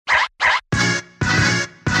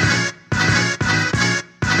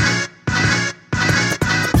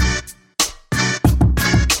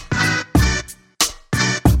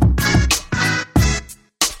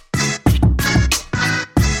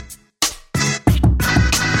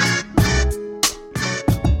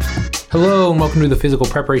Hello and welcome to the Physical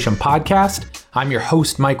Preparation Podcast. I'm your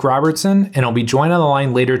host, Mike Robertson, and I'll be joined on the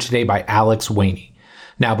line later today by Alex Waney.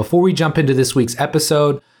 Now, before we jump into this week's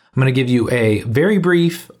episode, I'm going to give you a very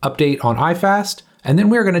brief update on iFast, and then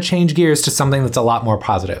we're going to change gears to something that's a lot more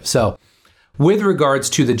positive. So, with regards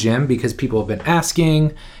to the gym, because people have been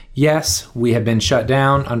asking, yes, we have been shut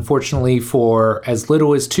down, unfortunately, for as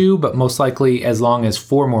little as 2, but most likely as long as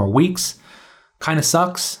 4 more weeks. Kind of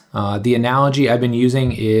sucks. The analogy I've been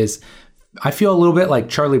using is I feel a little bit like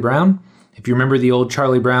Charlie Brown. If you remember the old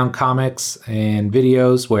Charlie Brown comics and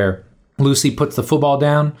videos where Lucy puts the football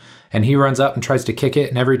down and he runs up and tries to kick it,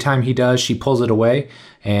 and every time he does, she pulls it away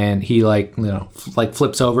and he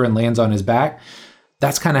flips over and lands on his back.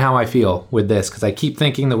 That's kind of how I feel with this, because I keep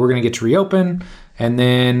thinking that we're going to get to reopen, and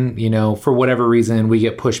then, for whatever reason, we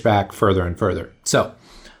get pushed back further and further. So,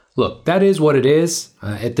 look, that is what it is.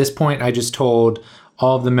 At this point, I just told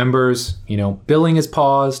all of the members, billing is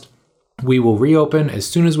paused. We will reopen as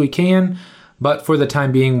soon as we can. But for the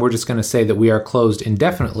time being, we're just going to say that we are closed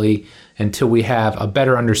indefinitely until we have a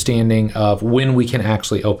better understanding of when we can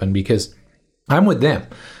actually open, because I'm with them.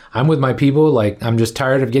 I'm with my people. I'm just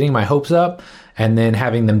tired of getting my hopes up and then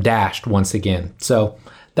having them dashed once again. So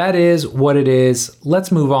that is what it is.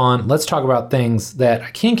 Let's move on. Let's talk about things that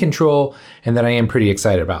I can control and that I am pretty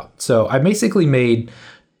excited about. So I basically made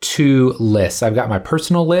 2 lists. I've got my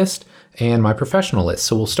personal list and my professional list.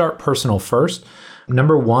 So we'll start personal first.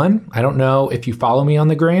 Number 1, I don't know if you follow me on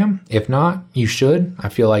the gram. If not, you should. I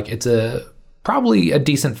feel like it's probably a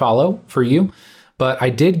decent follow for you. But I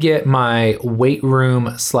did get my weight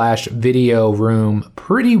room / video room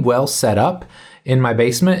pretty well set up in my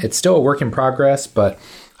basement. It's still a work in progress, but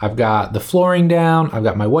I've got the flooring down. I've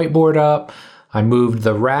got my whiteboard up. I moved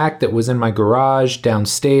the rack that was in my garage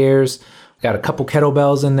downstairs. Got a couple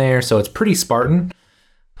kettlebells in there, so it's pretty Spartan.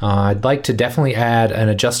 I'd like to definitely add an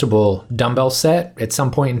adjustable dumbbell set at some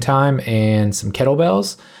point in time and some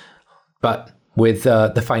kettlebells. But with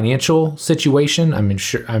the financial situation, I'm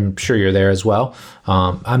sure you're there as well.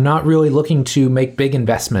 I'm not really looking to make big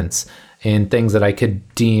investments in things that I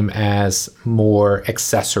could deem as more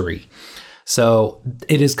accessory. So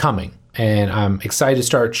it is coming, and I'm excited to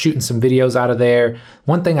start shooting some videos out of there.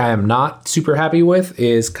 One thing I am not super happy with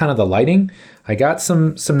is kind of the lighting. I got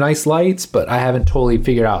some nice lights, but I haven't totally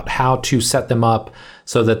figured out how to set them up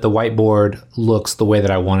so that the whiteboard looks the way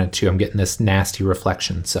that I want it to. I'm getting this nasty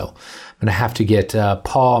reflection. So I'm going to have to get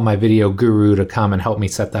Paul, my video guru, to come and help me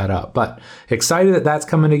set that up. But excited that that's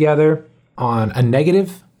coming together. On a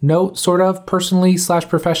negative note, sort of, personally /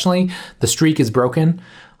 professionally, the streak is broken.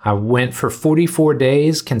 I went for 44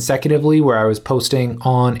 days consecutively where I was posting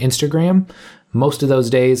on Instagram. Most of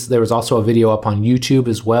those days, there was also a video up on YouTube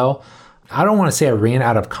as well. I don't want to say I ran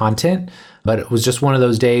out of content, but it was just one of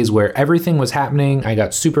those days where everything was happening. I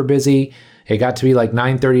got super busy. It got to be like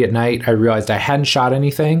 9:30 at night. I realized I hadn't shot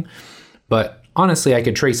anything, but honestly, I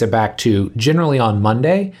could trace it back to generally on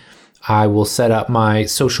Monday, I will set up my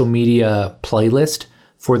social media playlist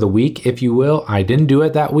for the week, if you will. I didn't do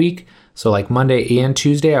it that week. So like Monday and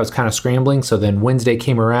Tuesday, I was kind of scrambling. So then Wednesday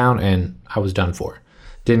came around and I was done for.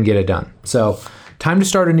 Didn't get it done. So time to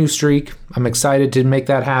start a new streak. I'm excited to make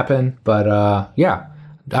that happen. But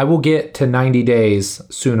I will get to 90 days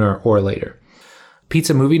sooner or later.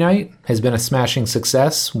 Pizza Movie Night has been a smashing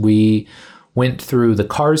success. We went through the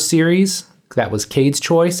Cars series. That was Cade's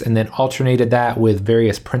choice, and then alternated that with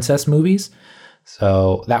various princess movies.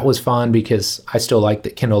 So that was fun because I still like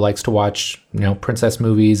that Kendall likes to watch, princess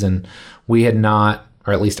movies, and we had not,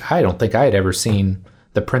 or at least I don't think I had ever seen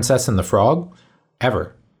The Princess and the Frog,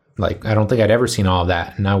 ever. I don't think I'd ever seen all of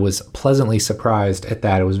that, and I was pleasantly surprised at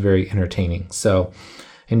that. It was very entertaining. So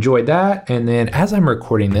enjoyed that, and then as I'm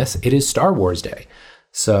recording this, it is Star Wars Day.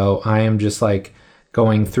 So I am just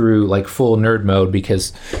going through full nerd mode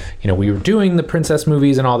because, we were doing the princess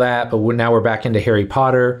movies and all that, but now we're back into Harry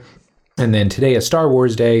Potter. And then today is Star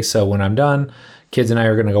Wars Day. So when I'm done, kids and I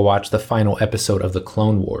are going to go watch the final episode of the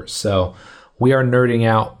Clone Wars. So we are nerding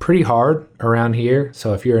out pretty hard around here.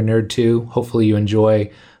 So if you're a nerd too, hopefully you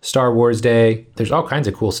enjoy Star Wars Day. There's all kinds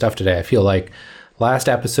of cool stuff today. I feel like last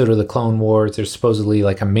episode of the Clone Wars, there's supposedly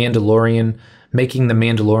a Mandalorian, making the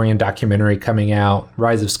Mandalorian documentary coming out.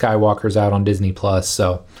 Rise of Skywalker's out on Disney Plus.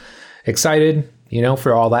 So excited,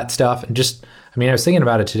 for all that stuff. And I was thinking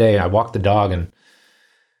about it today. I walked the dog, and,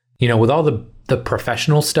 with all the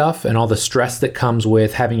professional stuff and all the stress that comes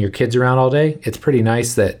with having your kids around all day, it's pretty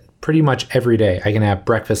nice that pretty much every day I can have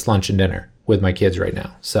breakfast, lunch, and dinner with my kids right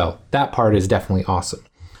now. So that part is definitely awesome.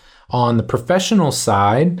 On the professional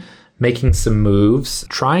side, making some moves,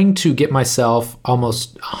 trying to get myself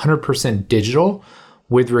almost 100% digital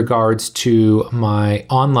with regards to my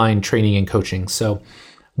online training and coaching. So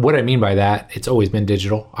what I mean by that, it's always been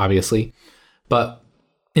digital, obviously. But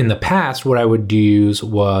in the past, what I would use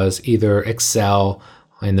was either Excel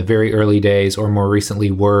in the very early days or more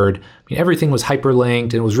recently Word. I mean, everything was hyperlinked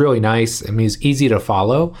and it was really nice. I mean, it's easy to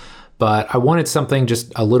follow, but I wanted something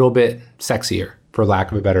just a little bit sexier, for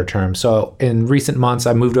lack of a better term. So in recent months,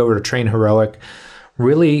 I moved over to Train Heroic,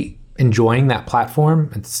 really enjoying that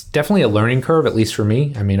platform. It's definitely a learning curve, at least for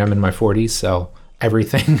me. I mean, I'm in my 40s, so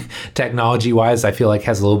everything technology-wise, I feel like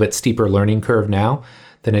has a little bit steeper learning curve now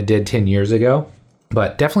than it did 10 years ago.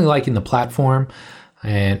 But definitely liking the platform.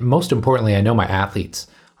 And most importantly, I know my athletes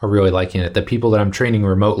are really liking it. The people that I'm training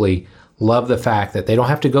remotely love the fact that they don't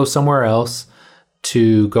have to go somewhere else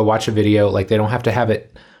to go watch a video. Like they don't have to have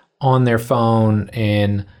it on their phone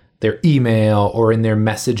and their email or in their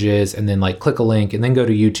messages and then like click a link and then go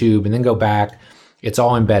to YouTube and then go back. It's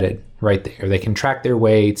all embedded right there. They can track their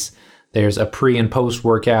weights. There's a pre and post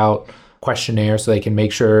workout questionnaire so they can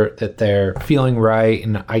make sure that they're feeling right,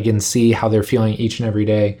 and I can see how they're feeling each and every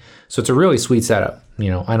day. So it's a really sweet setup.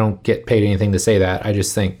 You know, I don't get paid anything to say that. I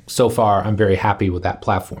just think so far I'm very happy with that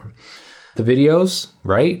platform. The videos,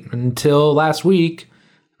 right? Until last week,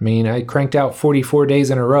 I mean, I cranked out 44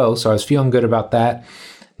 days in a row, so I was feeling good about that.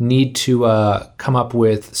 Need to come up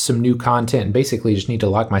with some new content and basically just need to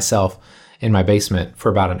lock myself in my basement for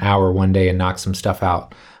about an hour one day and knock some stuff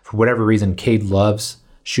out. For whatever reason, Cade loves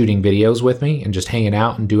shooting videos with me and just hanging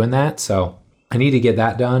out and doing that. So I need to get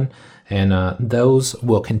that done, and those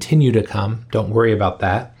will continue to come. Don't worry about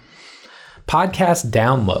that. Podcast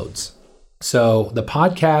downloads. So the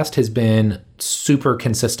podcast has been super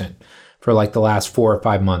consistent for like the last 4 or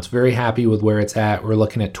 5 months. Very happy with where it's at. We're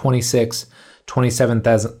looking at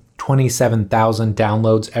 27,000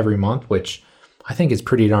 downloads every month, which I think is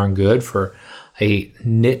pretty darn good for a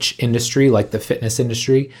niche industry like the fitness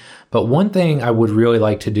industry. But one thing I would really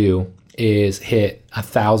like to do is hit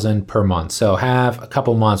 1,000 per month. So have a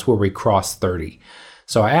couple months where we cross 30.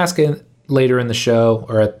 So I ask it later in the show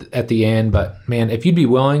or at the end, but man, if you'd be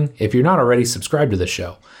willing, if you're not already subscribed to the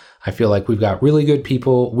show, I feel like we've got really good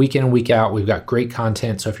people week in and week out. We've got great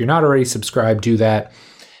content. So if you're not already subscribed, do that.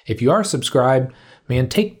 If you are subscribed, man,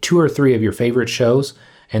 take 2 or 3 of your favorite shows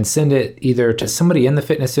and send it either to somebody in the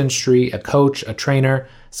fitness industry, a coach, a trainer,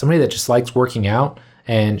 somebody that just likes working out,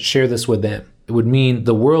 and share this with them. It would mean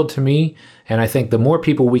the world to me. And I think the more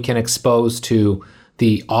people we can expose to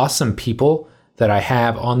the awesome people that I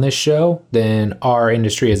have on this show, then our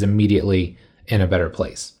industry is immediately in a better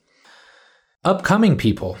place. Upcoming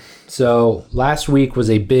people. So last week was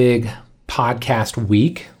a big podcast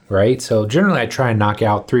week, right? So generally I try and knock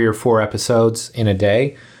out 3 or 4 episodes in a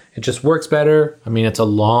day. It just works better. I mean, it's a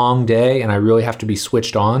long day and I really have to be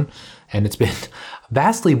switched on. And it's been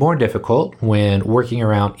vastly more difficult when working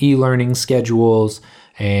around e-learning schedules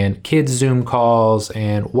and kids' Zoom calls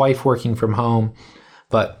and wife working from home.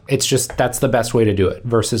 But it's just, that's the best way to do it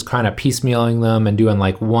versus kind of piecemealing them and doing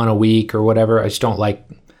like 1 a week or whatever. I just don't like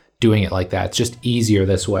doing it like that. It's just easier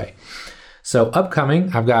this way. So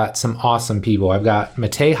upcoming, I've got some awesome people. I've got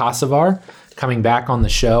Matej Hocevar coming back on the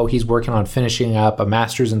show. He's working on finishing up a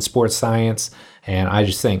master's in sports science, and I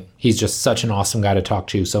just think he's just such an awesome guy to talk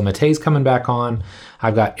to. So Matej's coming back on.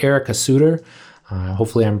 I've got Erica Suter.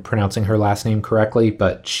 Hopefully I'm pronouncing her last name correctly,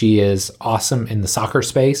 but she is awesome in the soccer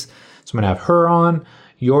space. So I'm going to have her on.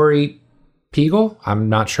 Yuri Piegel. I'm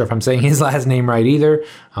not sure if I'm saying his last name right either,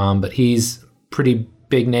 but he's pretty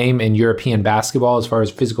big name in European basketball as far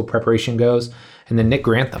as physical preparation goes. And then Nick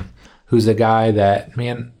Grantham, who's a guy that,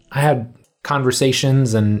 man, I had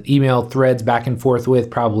conversations and email threads back and forth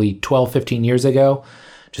with probably 12, 15 years ago.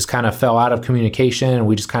 Just kind of fell out of communication and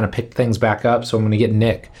we just kind of picked things back up. So I'm going to get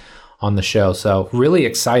Nick on the show. So really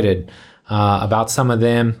excited about some of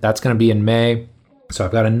them. That's going to be in May. So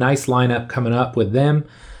I've got a nice lineup coming up with them.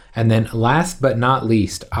 And then last but not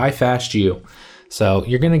least, iFastU. So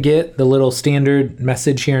you're going to get the little standard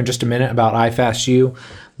message here in just a minute about iFastU.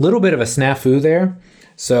 Little bit of a snafu there.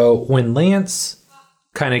 So when Lance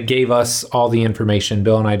kind of gave us all the information,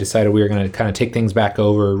 Bill and I decided we were going to kind of take things back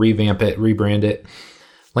over, revamp it, rebrand it.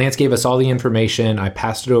 Lance gave us all the information. I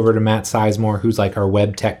passed it over to Matt Sizemore, who's like our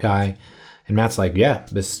web tech guy. And Matt's like, yeah,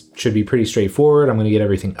 this should be pretty straightforward. I'm going to get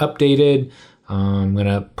everything updated. I'm going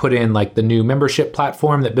to put in like the new membership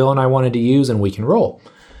platform that Bill and I wanted to use and we can roll.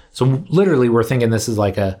 So literally we're thinking this is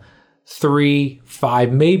like a 3,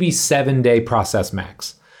 5, maybe 7 day process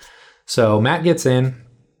max. So Matt gets in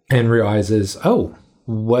and realizes, oh,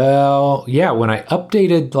 well, yeah, when I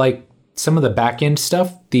updated like some of the back end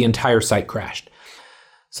stuff, the entire site crashed.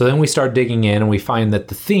 So then we start digging in and we find that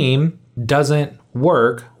the theme doesn't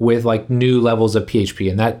work with like new levels of PHP.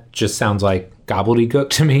 And that just sounds like gobbledygook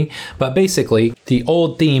to me. But basically, the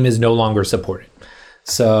old theme is no longer supported.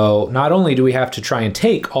 So not only do we have to try and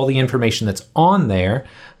take all the information that's on there,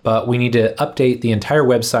 but we need to update the entire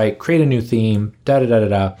website, create a new theme,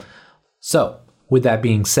 So with that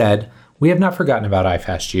being said, we have not forgotten about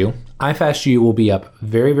iFastU. iFastU will be up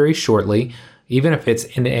very, very shortly, even if it's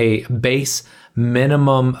in a base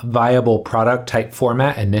minimum viable product type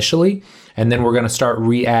format initially. And then we're going to start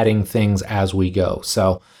re-adding things as we go.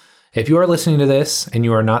 So if you are listening to this and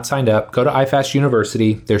you are not signed up, go to iFast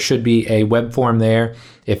University. There should be a web form there.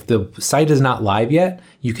 If the site is not live yet,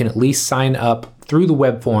 you can at least sign up through the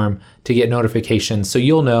web form to get notifications so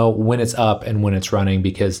you'll know when it's up and when it's running,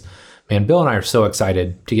 because man, Bill and I are so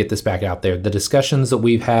excited to get this back out there. The discussions that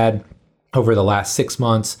we've had over the last 6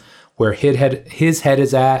 months, where his head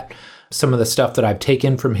is at, some of the stuff that I've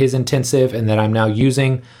taken from his intensive and that I'm now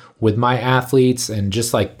using with my athletes, and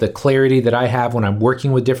just like the clarity that I have when I'm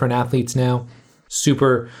working with different athletes now.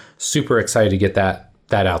 Super, super excited to get that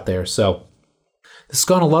out there. So this has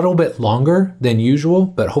gone a little bit longer than usual,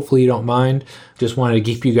 but hopefully you don't mind. Just wanted to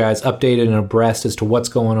keep you guys updated and abreast as to what's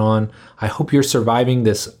going on. I hope you're surviving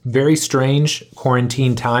this very strange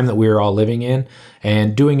quarantine time that we're all living in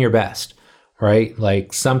and doing your best, right?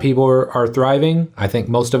 Like some people are thriving. I think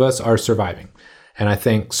most of us are surviving. And I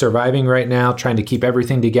think surviving right now, trying to keep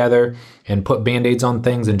everything together and put Band-Aids on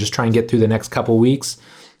things and just try and get through the next couple weeks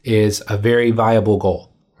is a very viable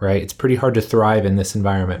goal, right? It's pretty hard to thrive in this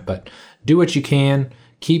environment, but do what you can,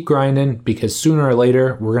 keep grinding, because sooner or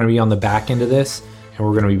later, we're going to be on the back end of this and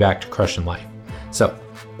we're going to be back to crushing life. So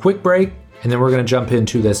quick break, and then we're going to jump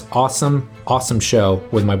into this awesome, awesome show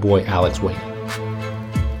with my boy, Alex Wayne.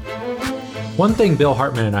 One thing Bill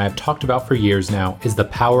Hartman and I have talked about for years now is the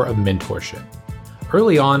power of mentorship.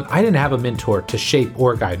 Early on, I didn't have a mentor to shape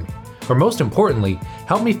or guide me, or most importantly,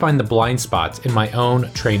 help me find the blind spots in my own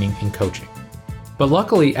training and coaching. But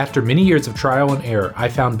luckily, after many years of trial and error, I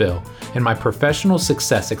found Bill, and my professional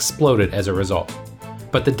success exploded as a result.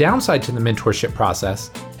 But the downside to the mentorship process,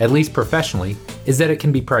 at least professionally, is that it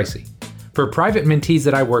can be pricey. For private mentees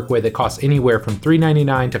that I work with, it costs anywhere from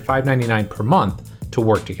 $3.99 to $5.99 per month to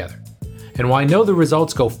work together. And while I know the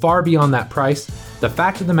results go far beyond that price, the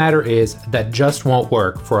fact of the matter is that just won't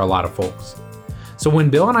work for a lot of folks. So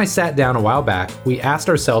when Bill and I sat down a while back, we asked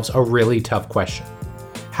ourselves a really tough question.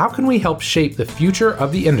 How can we help shape the future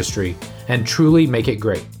of the industry and truly make it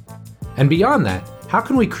great? And beyond that, how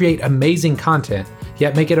can we create amazing content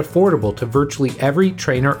yet make it affordable to virtually every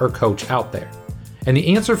trainer or coach out there? And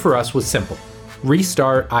the answer for us was simple: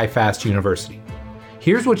 restart iFast University.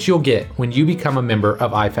 Here's what you'll get when you become a member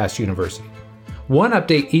of iFast University. One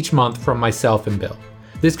update each month from myself and Bill.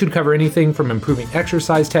 This could cover anything from improving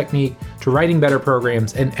exercise technique to writing better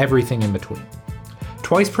programs and everything in between.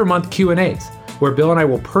 Twice per month Q&As, where Bill and I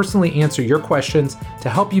will personally answer your questions to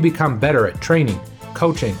help you become better at training,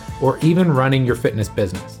 coaching, or even running your fitness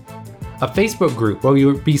business. A Facebook group where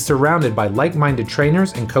you'll be surrounded by like-minded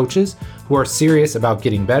trainers and coaches who are serious about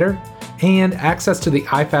getting better, and access to the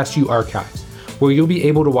iFastU archives, where you'll be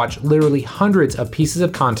able to watch literally hundreds of pieces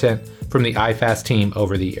of content from the iFast team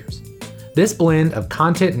over the years. This blend of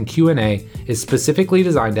content and Q&A is specifically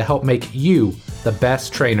designed to help make you the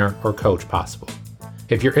best trainer or coach possible.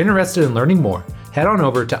 If you're interested in learning more, head on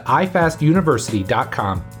over to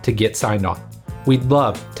ifastuniversity.com to get signed on. We'd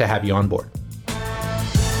love to have you on board.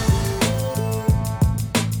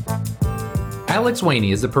 Alex Wayne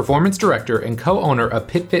is the performance director and co-owner of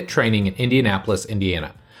PitFit Training in Indianapolis,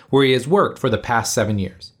 Indiana, where he has worked for the past 7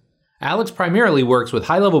 years. Alex primarily works with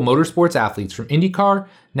high-level motorsports athletes from IndyCar,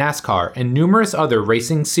 NASCAR, and numerous other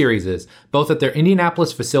racing series, both at their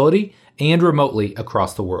Indianapolis facility and remotely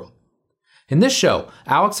across the world. In this show,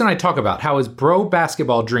 Alex and I talk about how his pro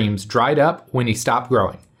basketball dreams dried up when he stopped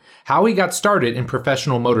growing, how he got started in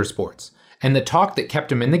professional motorsports, and the talk that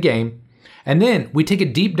kept him in the game. And then we take a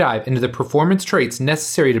deep dive into the performance traits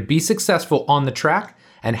necessary to be successful on the track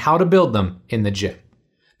and how to build them in the gym.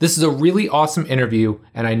 This is a really awesome interview,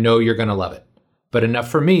 and I know you're going to love it. But enough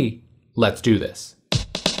for me, let's do this.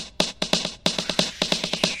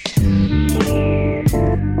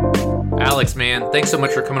 Alex, man, thanks so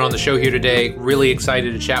much for coming on the show here today. Really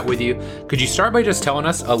excited to chat with you. Could you start by just telling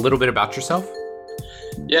us a little bit about yourself?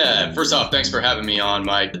 Yeah, first off, thanks for having me on,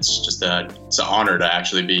 Mike. It's an honor to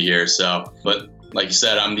actually be here. But like you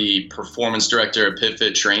said, I'm the performance director at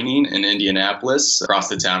PitFit Training in Indianapolis, across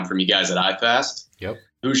the town from you guys at iFast. Yep.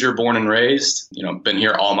 Hoosier born and raised, been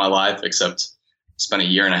here all my life, except spent a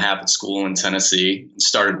year and a half at school in Tennessee.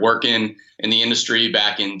 Started working in the industry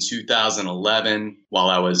back in 2011 while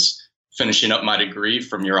I was finishing up my degree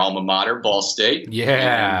from your alma mater, Ball State.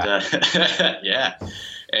 Yeah. And, yeah.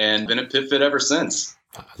 And been at PitFit ever since.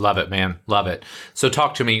 Love it, man. Love it. So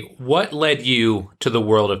talk to me. What led you to the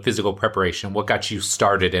world of physical preparation? What got you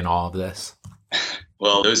started in all of this?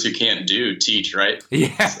 Well, those who can't do, teach, right?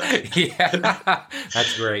 Yeah. So. Yeah.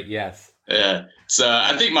 That's great. Yes. Yeah. So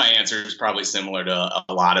I think my answer is probably similar to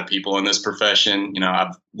a lot of people in this profession.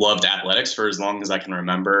 I've loved athletics for as long as I can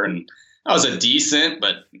remember. And I was a decent,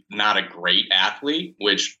 but not a great athlete,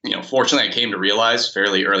 which, fortunately I came to realize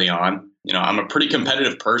fairly early on. I'm a pretty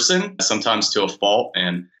competitive person, sometimes to a fault.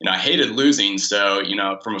 And, I hated losing. So,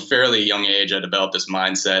 from a fairly young age, I developed this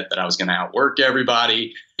mindset that I was going to outwork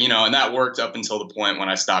everybody, and that worked up until the point when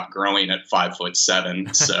I stopped growing at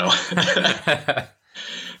 5'7". So,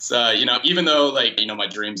 so, even though my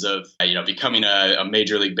dreams of, becoming a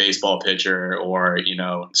Major League Baseball pitcher or,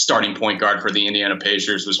 starting point guard for the Indiana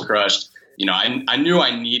Pacers was crushed, I knew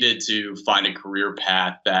I needed to find a career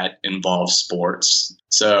path that involves sports.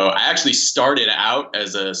 So I actually started out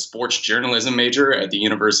as a sports journalism major at the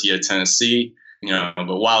University of Tennessee, but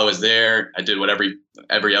while I was there, I did what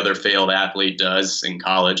every other failed athlete does in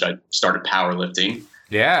college. I started powerlifting.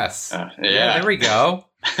 Yes. Yeah, there we go.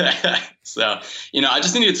 So, I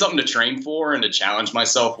just needed something to train for and to challenge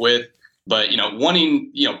myself with. But,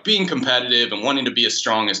 being competitive and wanting to be as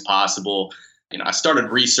strong as possible, I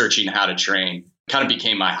started researching how to train. Kind of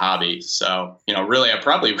became my hobby. So, really, I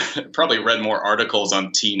probably read more articles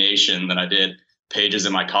on T Nation than I did pages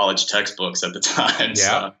in my college textbooks at the time.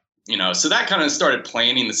 Yeah. So that kind of started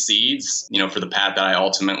planting the seeds, for the path that I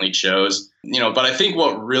ultimately chose. But I think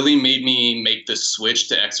what really made me make the switch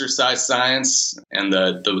to exercise science and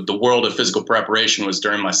the world of physical preparation was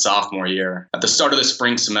during my sophomore year. At the start of the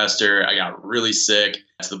spring semester, I got really sick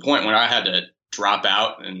to the point where I had to drop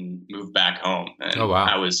out and move back home. And oh, wow.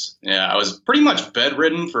 I was pretty much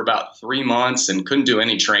bedridden for about 3 months and couldn't do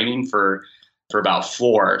any training for about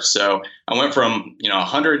 4. So I went from,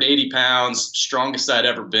 180 pounds, strongest I'd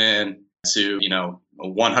ever been, to, a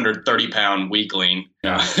 130 pound weakling.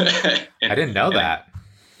 Yeah. I didn't know that.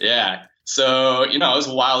 Yeah. So, it was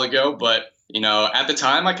a while ago, but, at the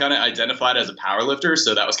time I kind of identified as a powerlifter.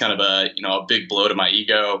 So that was kind of a big blow to my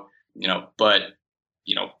ego, but,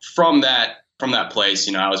 from that place,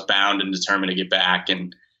 I was bound and determined to get back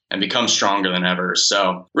and become stronger than ever.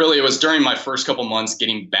 So really it was during my first couple months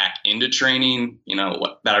getting back into training,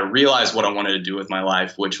 that I realized what I wanted to do with my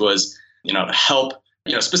life, which was, to help,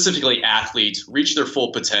 specifically athletes reach their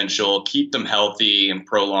full potential, keep them healthy and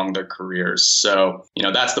prolong their careers. So,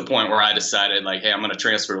 that's the point where I decided hey, I'm going to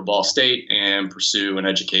transfer to Ball State and pursue an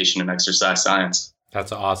education in exercise science.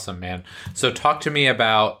 That's awesome, man. So talk to me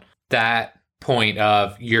about that point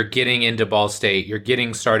of you're getting into Ball State, you're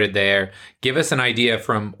getting started there. Give us an idea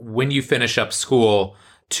from when you finish up school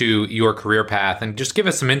to your career path, and just give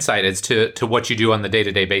us some insight as to what you do on the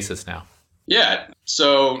day-to-day basis now. Yeah.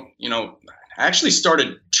 So, I actually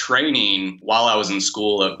started training while I was in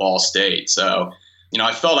school at Ball State. So,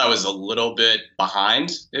 I felt I was a little bit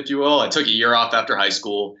behind, if you will. I took a year off after high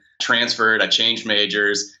school, transferred, I changed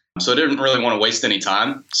majors. So I didn't really want to waste any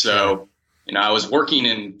time. So, I was working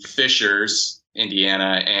in Fishers,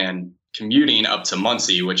 Indiana, and commuting up to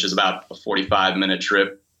Muncie, which is about a 45-minute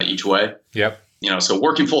trip each way. Yep. So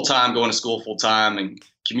working full time, going to school full time, and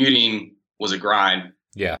commuting was a grind.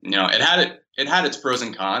 Yeah. It had its pros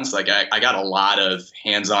and cons. I got a lot of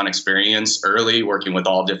hands-on experience early, working with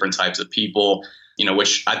all different types of people,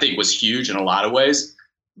 which I think was huge in a lot of ways.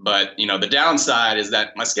 But, the downside is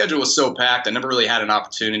that my schedule was so packed, I never really had an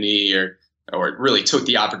opportunity or really took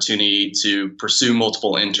the opportunity to pursue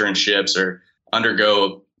multiple internships or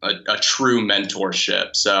undergo a true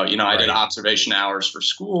mentorship. So, I did observation hours for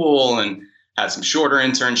school and had some shorter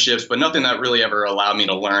internships, but nothing that really ever allowed me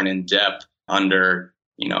to learn in depth under,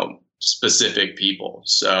 specific people.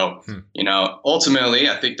 So, ultimately,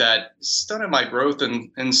 I think that stunted my growth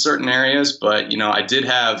in certain areas, but, I did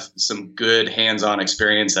have some good hands-on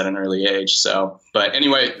experience at an early age. So, but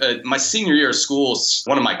anyway, my senior year of school,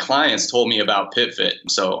 one of my clients told me about PitFit.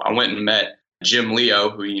 So I went and met Jim Leo,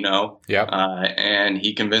 who Yep. And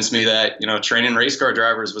he convinced me that, training race car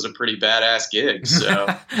drivers was a pretty badass gig. So,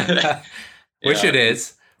 Which it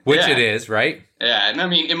is. It is, right? Yeah. And I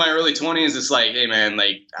mean, in my early 20s, it's hey, man,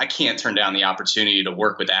 I can't turn down the opportunity to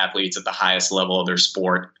work with athletes at the highest level of their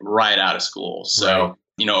sport right out of school. So,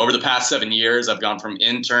 right. Over the past 7 years, I've gone from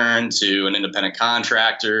intern to an independent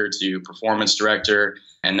contractor to performance director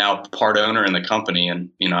and now part owner in the company. And,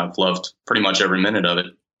 I've loved pretty much every minute of it.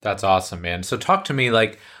 That's awesome, man. So talk to me,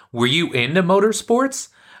 were you into motorsports,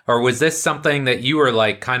 or was this something that you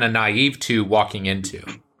were kind of naive to walking into?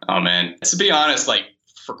 Oh, man. To be honest,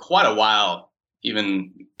 for quite a while,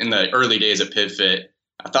 even in the early days at PivFit,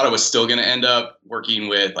 I thought I was still going to end up working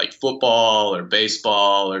with like football or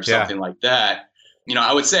baseball or something like that.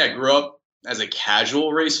 I would say I grew up as a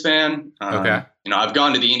casual race fan. I've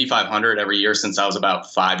gone to the Indy 500 every year since I was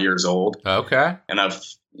about 5 years old. Okay. And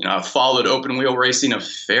I've followed open wheel racing a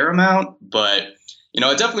fair amount, but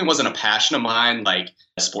it definitely wasn't a passion of mine like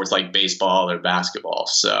sports like baseball or basketball.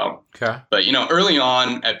 So, but early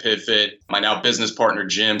on at PivFit, my now business partner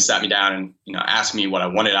Jim sat me down and asked me what I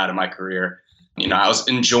wanted out of my career. I was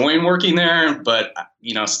enjoying working there, but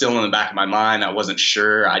still in the back of my mind, I wasn't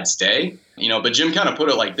sure I'd stay. But Jim kind of put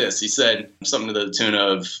it like this. He said something to the tune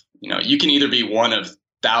of, you can either be one of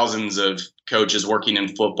thousands of coaches working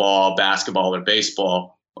in football, basketball, or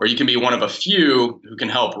baseball, or you can be one of a few who can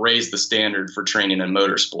help raise the standard for training in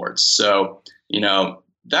motorsports. So,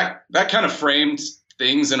 that kind of framed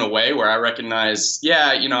things in a way where I recognize,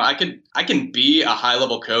 I can be a high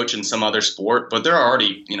level coach in some other sport, but there are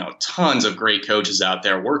already, tons of great coaches out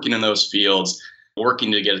there working in those fields,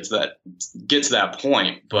 working to get to that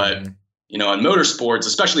point. But, in motorsports,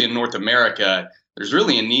 especially in North America, there's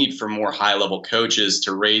really a need for more high level coaches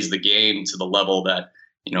to raise the game to the level that,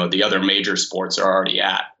 the other major sports are already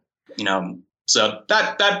at, so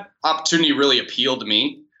that opportunity really appealed to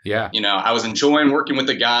me. Yeah. I was enjoying working with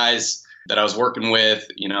the guys that I was working with,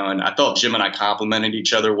 and I felt Jim and I complemented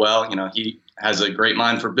each other well. He has a great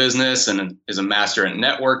mind for business and is a master at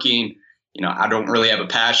networking. I don't really have a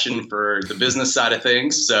passion for the business side of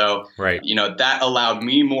things. So, that allowed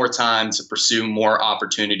me more time to pursue more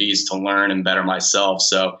opportunities to learn and better myself.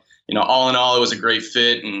 So, all in all, it was a great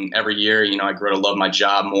fit. And every year, I grow to love my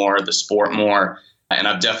job more, the sport more. And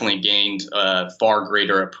I've definitely gained a far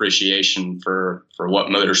greater appreciation for what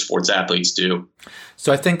motorsports athletes do.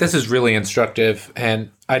 So I think this is really instructive. And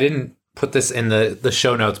I didn't put this in the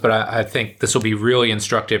show notes, but I think this will be really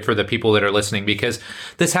instructive for the people that are listening, because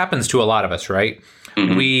this happens to a lot of us, right?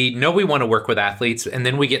 Mm-hmm. We know we want to work with athletes, and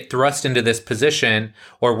then we get thrust into this position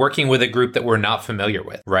or working with a group that we're not familiar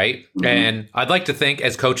with, right? Mm-hmm. And I'd like to think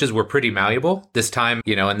as coaches, we're pretty malleable. This time,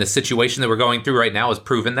 and the situation that we're going through right now has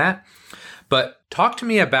proven that. But talk to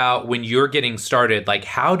me about when you're getting started, like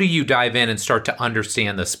how do you dive in and start to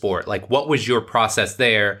understand the sport? Like what was your process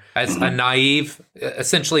there as a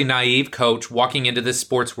essentially naive coach walking into this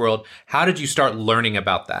sports world? How did you start learning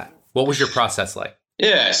about that? What was your process like?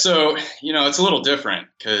 Yeah, so, it's a little different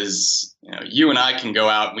because, you and I can go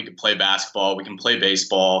out and we can play basketball, we can play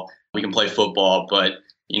baseball, we can play football, but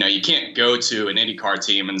you can't go to an IndyCar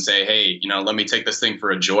team and say, hey, let me take this thing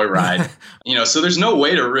for a joyride. So there's no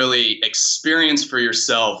way to really experience for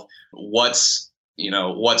yourself what's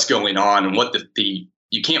going on and what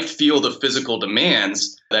you can't feel the physical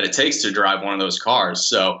demands that it takes to drive one of those cars.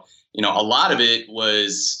 So, a lot of it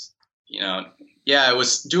was, it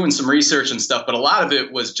was doing some research and stuff, but a lot of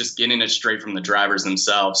it was just getting it straight from the drivers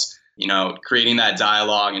themselves, creating that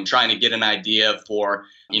dialogue and trying to get an idea for,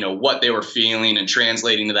 what they were feeling and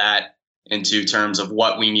translating that into terms of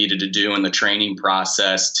what we needed to do in the training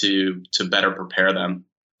process to better prepare them.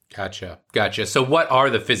 Gotcha. So what are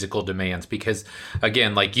the physical demands? Because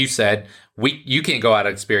again, like you said, you can't go out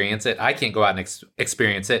and experience it. I can't go out and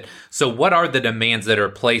experience it. So what are the demands that are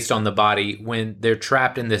placed on the body when they're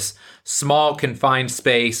trapped in this small confined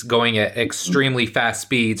space going at extremely fast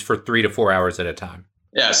speeds for 3 to 4 hours at a time?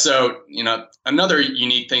 Yeah. So, another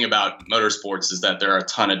unique thing about motorsports is that there are a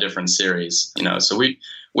ton of different series, so we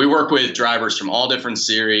work with drivers from all different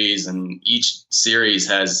series, and each series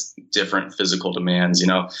has different physical demands.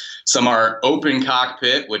 Some are open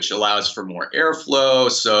cockpit, which allows for more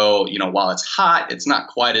airflow. So, while it's hot, it's not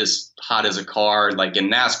quite as hot as a car like in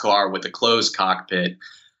NASCAR with a closed cockpit.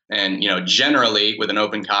 And, generally with an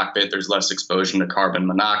open cockpit, there's less exposure to carbon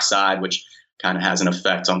monoxide, which kind of has an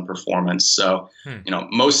effect on performance. So,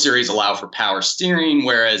 most series allow for power steering,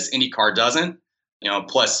 whereas IndyCar doesn't.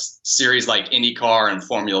 Plus series like IndyCar and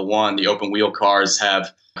Formula One, the open wheel cars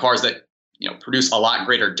have cars that, produce a lot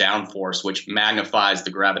greater downforce, which magnifies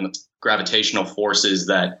the gravitational forces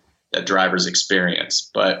that drivers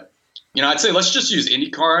experience. But, I'd say let's just use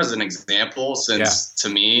IndyCar as an example, since to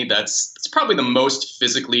me, it's probably the most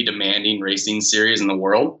physically demanding racing series in the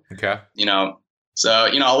world. Okay. So,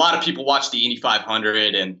 a lot of people watch the Indy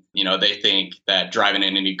 500 and, they think that driving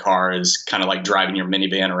an Indy car is kind of like driving your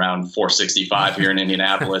minivan around 465 here in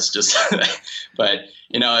Indianapolis. But,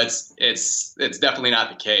 it's definitely not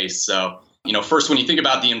the case. So, first, when you think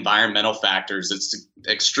about the environmental factors, it's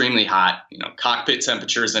extremely hot. Cockpit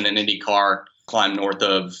temperatures in an Indy car climb north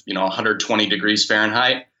of, 120 degrees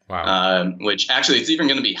Fahrenheit. Wow. Which actually it's even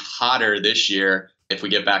going to be hotter this year if we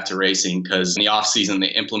get back to racing, because in the off season, they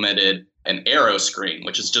implemented an aero screen,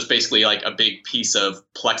 which is just basically like a big piece of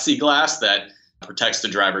plexiglass that protects the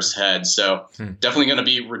driver's head. So definitely going to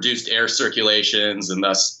be reduced air circulations and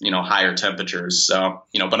thus, higher temperatures. So,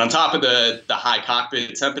 but on top of the high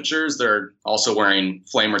cockpit temperatures, they're also wearing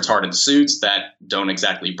flame retardant suits that don't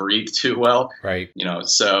exactly breathe too well. Right.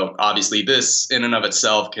 So obviously this in and of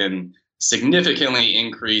itself can significantly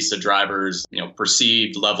increase a driver's,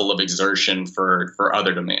 perceived level of exertion for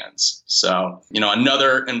other demands. So,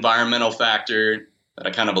 another environmental factor that I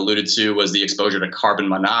kind of alluded to was the exposure to carbon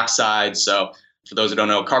monoxide. So for those who don't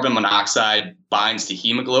know, carbon monoxide binds to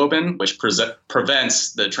hemoglobin, which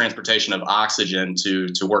prevents the transportation of oxygen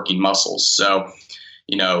to working muscles. So,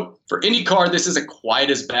 for IndyCar, this isn't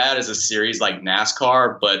quite as bad as a series like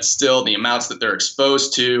NASCAR, but still the amounts that they're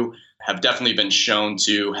exposed to have definitely been shown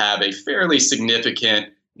to have a fairly significant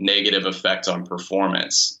negative effect on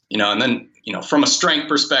performance. And then, from a strength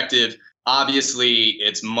perspective, obviously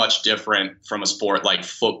it's much different from a sport like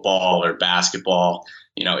football or basketball.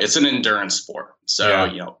 It's an endurance sport.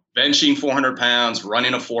 So, benching 400 pounds,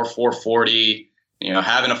 running a 4.40,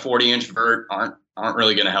 having a 40-inch vert aren't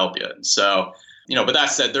really going to help you. So, but that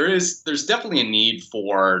said, there's definitely a need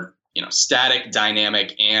for, static,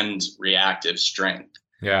 dynamic, and reactive strength.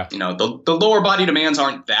 Yeah. The lower body demands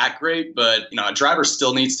aren't that great, but, a driver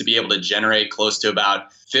still needs to be able to generate close to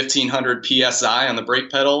about 1,500 PSI on the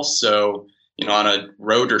brake pedal. So, on a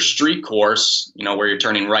road or street course, where you're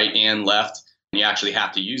turning right and left, you actually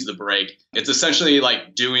have to use the brake. It's essentially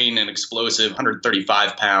like doing an explosive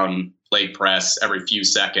 135-pound leg press every few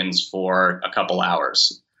seconds for a couple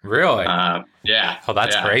hours. Really? Yeah. Oh,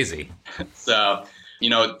 that's crazy. So,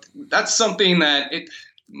 that's something that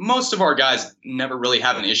most of our guys never really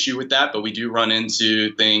have an issue with that, but we do run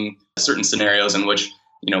into certain scenarios in which,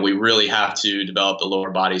 we really have to develop the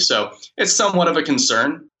lower body. So it's somewhat of a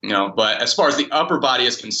concern, but as far as the upper body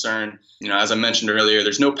is concerned, as I mentioned earlier,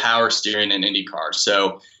 there's no power steering in IndyCar.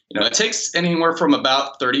 So, it takes anywhere from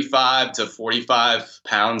about 35 to 45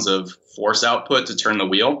 pounds of force output to turn the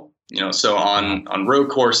wheel. So on road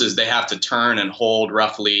courses, they have to turn and hold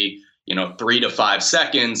roughly, 3 to 5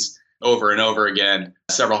 seconds over and over again,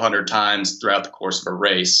 several hundred times throughout the course of a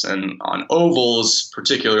race. And on ovals,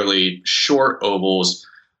 particularly short ovals,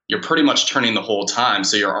 you're pretty much turning the whole time,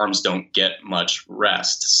 so your arms don't get much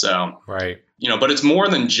rest. So, right. But it's more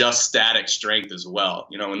than just static strength as well.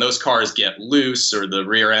 When those cars get loose or the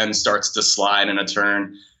rear end starts to slide in a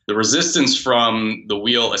turn, the resistance from the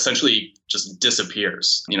wheel essentially just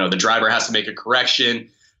disappears. The driver has to make a correction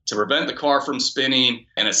to prevent the car from spinning.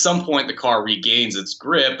 And at some point, the car regains its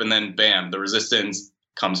grip, and then bam, the resistance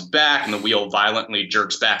comes back and the wheel violently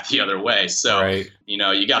jerks back the other way. So, right.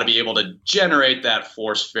 You got to be able to generate that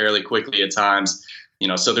force fairly quickly at times.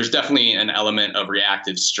 So there's definitely an element of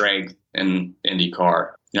reactive strength in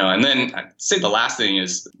IndyCar. And then I'd say the last thing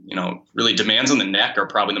is, really demands on the neck are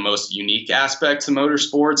probably the most unique aspect to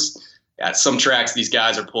motorsports. At some tracks, these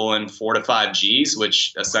guys are pulling 4 to 5 Gs,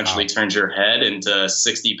 which essentially turns your head into a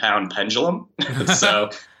 60-pound pendulum. So,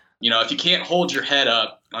 if you can't hold your head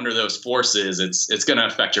up under those forces, it's going to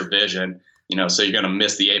affect your vision. So you're going to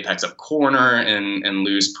miss the apex of corner and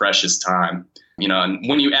lose precious time. And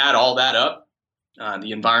when you add all that up,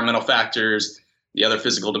 the environmental factors, the other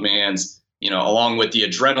physical demands, along with the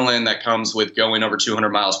adrenaline that comes with going over 200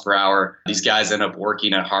 miles per hour, these guys end up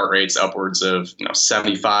working at heart rates upwards of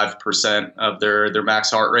 75% of their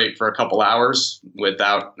max heart rate for a couple hours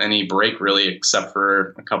without any break really, except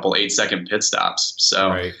for a couple 8-second pit stops. So,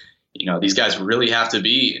 right. These guys really have to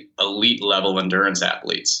be elite level endurance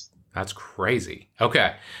athletes. That's crazy.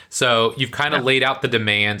 Okay. So you've kind of laid out the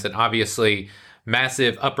demands, and obviously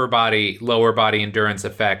massive upper body, lower body endurance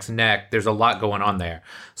effects, neck. There's a lot going on there.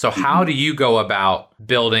 So how do you go about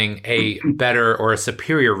building a better or a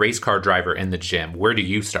superior race car driver in the gym? Where do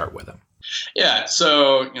you start with them? Yeah.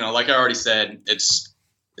 So, like I already said, it's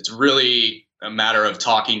really a matter of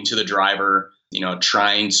talking to the driver,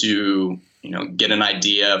 trying to, get an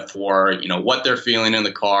idea for, what they're feeling in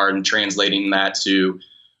the car and translating that to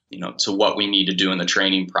what we need to do in the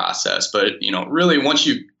training process. But, really once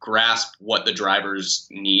you grasp what the drivers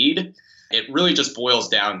need, it really just boils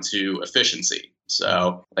down to efficiency.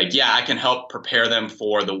 So I can help prepare them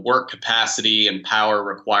for the work capacity and power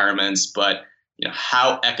requirements, but,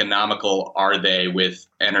 how economical are they with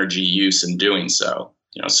energy use in doing so?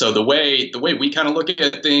 So the way we kind of look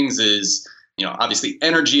at things is, obviously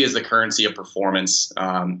energy is the currency of performance.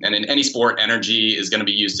 And in any sport, energy is going to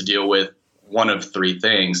be used to deal with one of three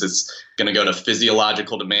things. It's going to go to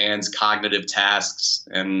physiological demands, cognitive tasks,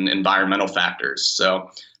 and environmental factors. So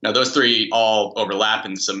now those three all overlap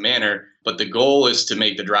in some manner, but the goal is to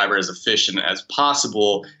make the driver as efficient as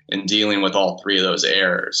possible in dealing with all three of those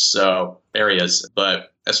areas.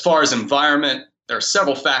 But as far as environment, there are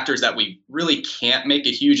several factors that we really can't make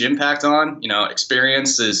a huge impact on.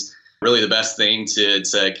 Experience is really the best thing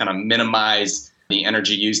to kind of minimize the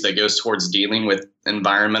energy use that goes towards dealing with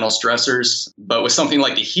environmental stressors. But with something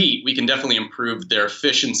like the heat, we can definitely improve their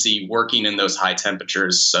efficiency working in those high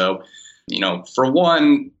temperatures. So, for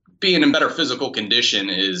one, being in better physical condition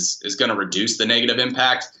is going to reduce the negative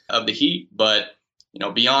impact of the heat. But,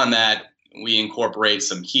 beyond that, we incorporate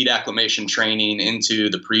some heat acclimation training into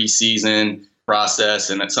the preseason process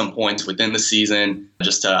and at some points within the season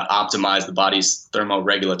just to optimize the body's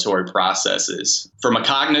thermoregulatory processes. From a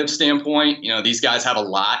cognitive standpoint, these guys have a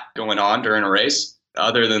lot going on during a race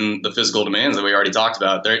other than the physical demands that we already talked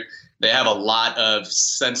about. They have a lot of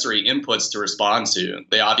sensory inputs to respond to.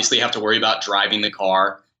 They obviously have to worry about driving the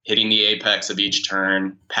car, hitting the apex of each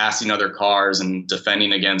turn, passing other cars and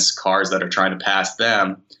defending against cars that are trying to pass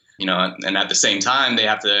them. And at the same time, they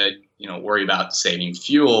have to worry about saving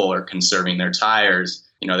fuel or conserving their tires.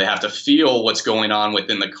 They have to feel what's going on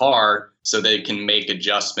within the car so they can make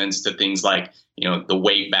adjustments to things like, the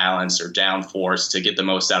weight balance or downforce to get the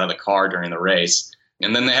most out of the car during the race.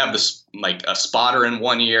 And then they have this like a spotter in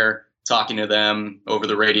one ear talking to them over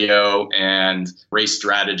the radio and race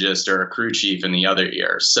strategist or a crew chief in the other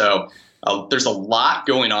ear. So there's a lot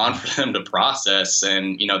going on for them to process.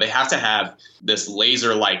 And, they have to have this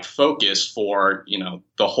laser-like focus for,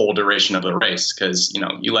 the whole duration of the race. Because,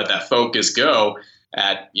 you let that focus go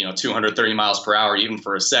at, 230 miles per hour, even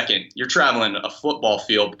for a second, you're traveling a football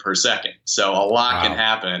field per second. So a lot can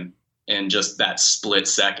happen in just that split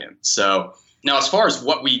second. So now, as far as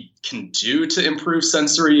what we can do to improve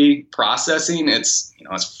sensory processing, it's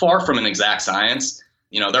far from an exact science.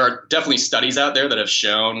 There are definitely studies out there that have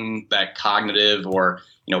shown that cognitive or,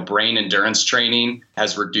 brain endurance training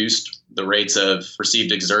has reduced the rates of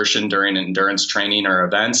perceived exertion during endurance training or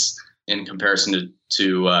events in comparison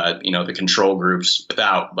to the control groups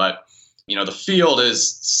without. But, the field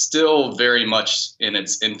is still very much in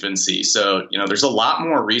its infancy. So, there's a lot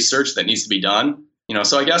more research that needs to be done.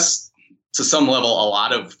 So I guess to some level, a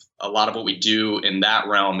lot of what we do in that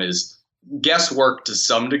realm is guesswork to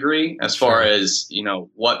some degree as far as,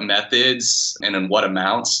 what methods and in what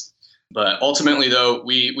amounts. But ultimately, though,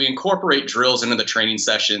 we incorporate drills into the training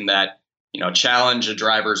session that, challenge a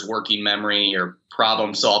driver's working memory or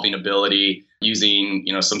problem solving ability using,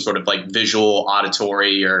 some sort of like visual,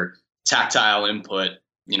 auditory or tactile input,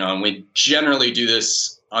 and we generally do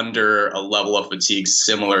this under a level of fatigue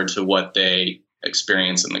similar to what they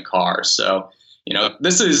experience in the car. So,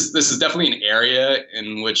 this is definitely an area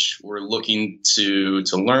in which we're looking to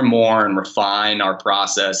learn more and refine our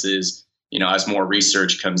processes, as more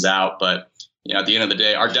research comes out. But, at the end of the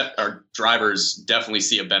day, our drivers definitely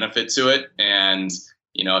see a benefit to it. And,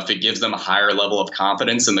 if it gives them a higher level of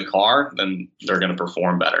confidence in the car, then they're going to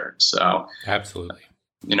perform better. So absolutely.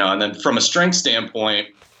 And then from a strength standpoint,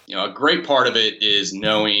 a great part of it is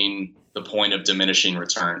knowing the point of diminishing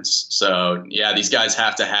returns. So these guys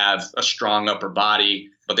have to have a strong upper body,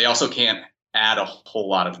 but they also can't add a whole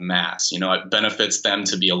lot of mass. It benefits them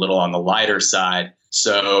to be a little on the lighter side.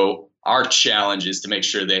 So our challenge is to make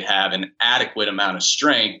sure they have an adequate amount of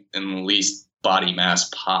strength and the least body mass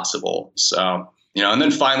possible. So, and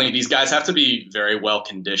then finally, these guys have to be very well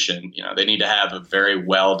conditioned. They need to have a very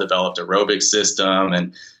well developed aerobic system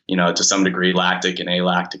and, to some degree, lactic and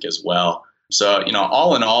alactic as well. So,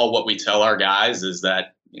 all in all, what we tell our guys is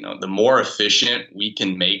that, the more efficient we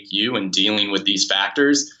can make you in dealing with these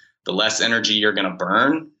factors, the less energy you're going to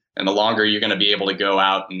burn and the longer you're going to be able to go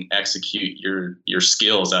out and execute your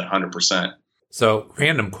skills at 100%. So,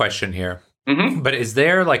 random question here. Mm-hmm. But is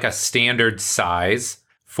there like a standard size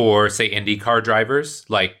for, say, IndyCar drivers?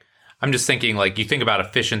 Like, I'm just thinking, like, you think about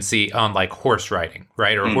efficiency on like horse riding,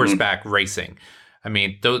 right? Or horseback racing. I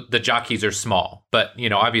mean, the jockeys are small, but,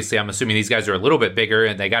 obviously I'm assuming these guys are a little bit bigger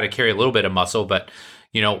and they got to carry a little bit of muscle. But,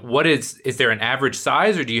 what is there an average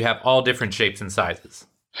size or do you have all different shapes and sizes?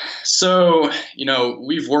 So,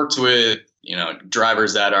 we've worked with,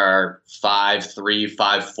 drivers that are 5'3",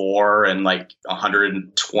 5'4", and like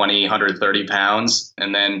 120, 130 pounds.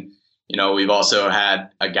 And then, we've also had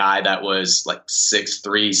a guy that was like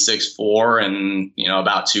 6'3", 6'4", and,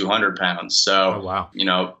 about 200 pounds. So, oh,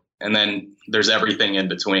 wow. And then there's everything in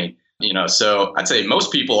between. So I'd say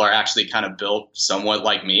most people are actually kind of built somewhat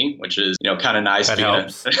like me, which is, kind of nice That being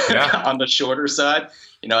helps. Yeah. on the shorter side.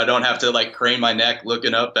 I don't have to like crane my neck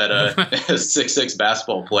looking up at a 6'6"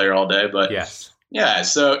 basketball player all day. But Yes. yeah,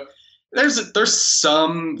 so there's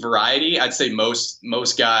some variety. I'd say most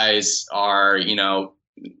guys are,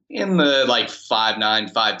 in the like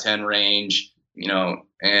 5'9", 5'10" range,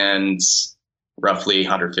 and roughly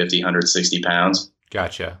 150, 160 pounds.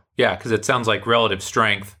 Gotcha. Yeah, because it sounds like relative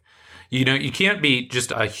strength. You can't be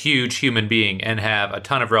just a huge human being and have a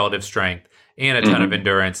ton of relative strength and a ton of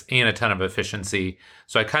endurance and a ton of efficiency.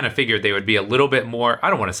 So I kind of figured they would be a little bit more, I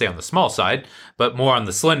don't want to say on the small side, but more on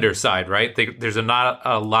the slender side, right? There's not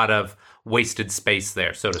a lot of wasted space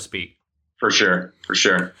there, so to speak. For sure.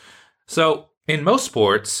 So in most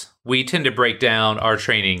sports, we tend to break down our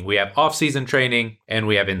training. We have off-season training and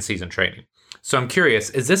we have in-season training. So I'm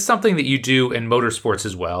curious, is this something that you do in motorsports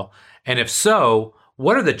as well? And if so,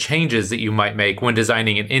 what are the changes that you might make when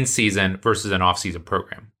designing an in-season versus an off-season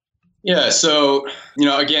program? Yeah, so,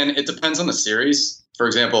 again, it depends on the series. For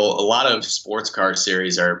example, a lot of sports car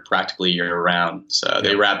series are practically year-round. So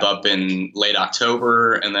they wrap up in late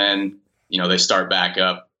October, and then, they start back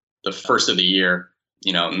up the first of the year,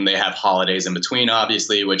 and they have holidays in between,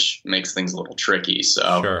 obviously, which makes things a little tricky.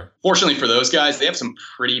 So Fortunately for those guys, they have some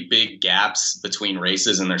pretty big gaps between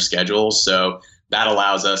races in their schedules. So that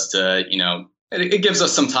allows us to, it gives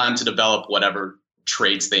us some time to develop whatever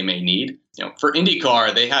traits they may need. For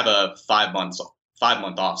IndyCar, they have a 5-month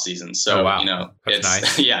off season. So, That's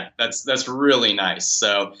nice. Yeah, that's really nice.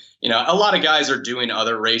 So, a lot of guys are doing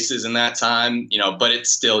other races in that time, but it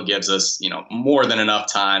still gives us, more than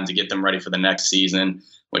enough time to get them ready for the next season,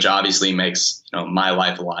 which obviously makes, my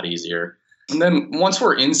life a lot easier. And then once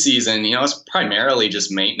we're in season, it's primarily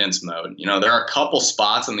just maintenance mode. There are a couple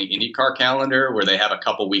spots on the IndyCar calendar where they have a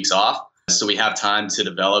couple weeks off. So we have time to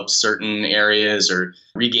develop certain areas or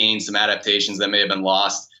regain some adaptations that may have been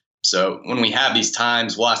lost. So when we have these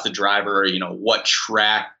times, we'll ask the driver, what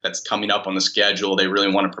track that's coming up on the schedule they really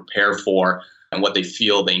want to prepare for and what they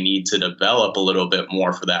feel they need to develop a little bit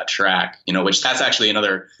more for that track, which that's actually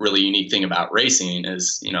another really unique thing about racing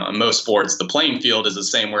is, in most sports, the playing field is the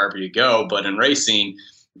same wherever you go. But in racing,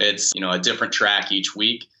 it's, a different track each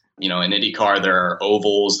week. In IndyCar, there are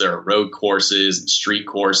ovals, there are road courses, street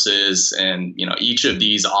courses, and, each of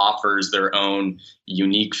these offers their own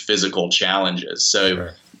unique physical challenges. So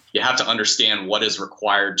you have to understand what is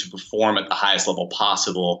required to perform at the highest level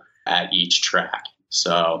possible at each track.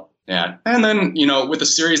 So, yeah. And then, with a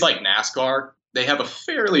series like NASCAR, they have a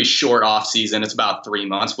fairly short off season. It's about 3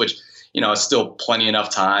 months, which, is still plenty enough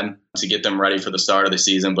time to get them ready for the start of the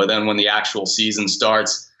season. But then when the actual season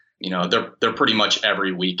starts, they're pretty much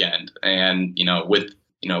every weekend. And,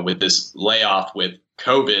 with this layoff with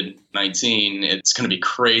COVID-19, it's going to be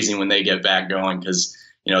crazy when they get back going because,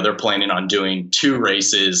 they're planning on doing 2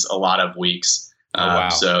 races a lot of weeks.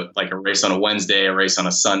 So like a race on a Wednesday, a race on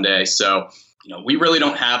a Sunday. So, we really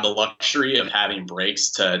don't have the luxury of having breaks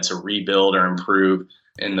to rebuild or improve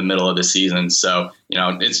in the middle of the season. So,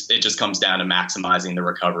 it just comes down to maximizing the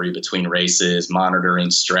recovery between races,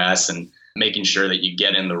 monitoring stress, and making sure that you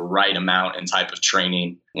get in the right amount and type of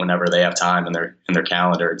training whenever they have time in their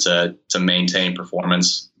calendar to maintain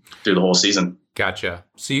performance through the whole season. Gotcha.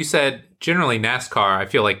 So you said generally NASCAR, I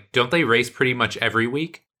feel like, don't they race pretty much every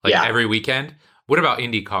week? Every weekend? What about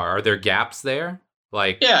IndyCar? Are there gaps there?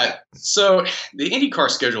 Yeah. So the IndyCar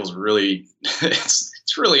schedule is really,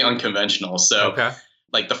 it's really unconventional. So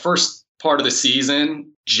like the first part of the season,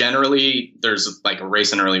 generally there's like a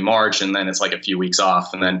race in early March and then it's like a few weeks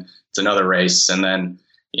off and then it's another race. And then,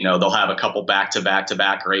 they'll have a couple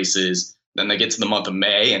back-to-back races. Then they get to the month of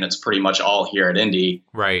May and it's pretty much all here at Indy.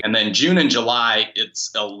 Right. And then June and July, it's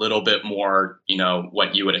a little bit more,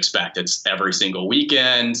 what you would expect. It's every single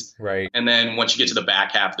weekend. Right. And then once you get to the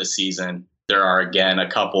back half of the season, there are, again, a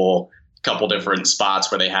couple different spots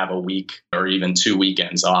where they have a week or even 2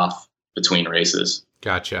 weekends off between races.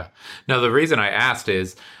 Gotcha. Now, the reason I asked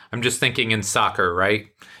is I'm just thinking in soccer, right?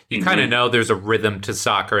 You kind of know there's a rhythm to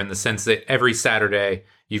soccer in the sense that every Saturday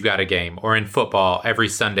you've got a game, or in football, every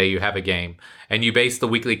Sunday you have a game, and you base the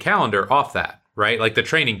weekly calendar off that, right? Like the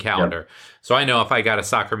training calendar. Yep. So I know if I got a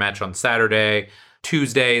soccer match on Saturday,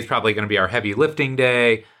 Tuesday is probably going to be our heavy lifting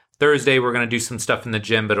day. Thursday, we're going to do some stuff in the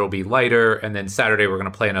gym, but it'll be lighter. And then Saturday, we're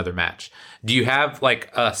going to play another match. Do you have like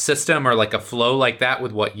a system or like a flow like that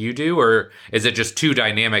with what you do? Or is it just too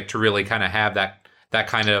dynamic to really kind of have that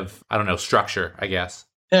kind of, I don't know, structure, I guess?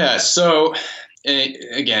 Yeah. So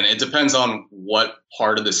again, it depends on what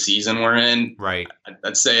part of the season we're in. Right.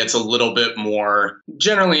 I'd say it's a little bit more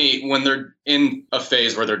generally when they're in a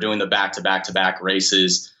phase where they're doing the back-to-back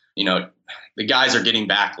races. the guys are getting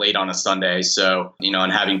back late on a Sunday. So,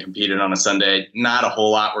 and having competed on a Sunday, not a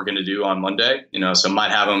whole lot we're going to do on Monday, so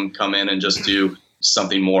might have them come in and just do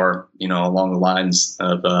something more, along the lines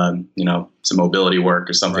of, some mobility work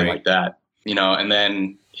or something like that, and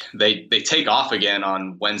then they take off again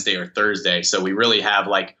on Wednesday or Thursday. So we really have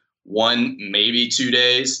like 1, maybe 2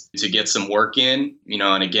 days to get some work in,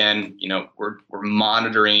 and again, we're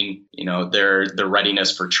monitoring, their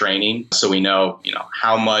readiness for training. So we know,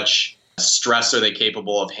 how much stress are they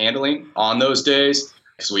capable of handling on those days.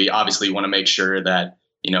 So we obviously want to make sure that,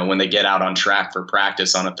 when they get out on track for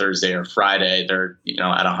practice on a Thursday or Friday, they're,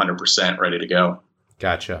 at 100% ready to go.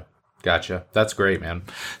 Gotcha. That's great, man.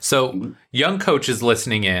 So young coaches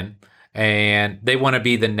listening in, and they want to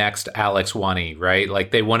be the next Alex Wani, right?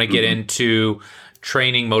 Like they want to get into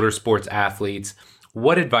training motorsports athletes.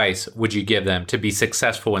 What advice would you give them to be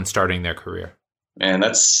successful in starting their career? Man,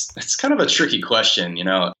 that's kind of a tricky question.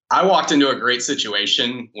 I walked into a great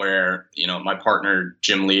situation where, my partner,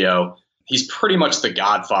 Jim Leo, he's pretty much the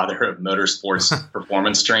godfather of motorsports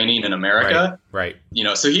performance training in America. Right.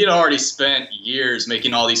 So he had already spent years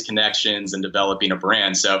making all these connections and developing a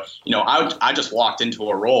brand. So, I just walked into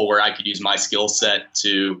a role where I could use my skill set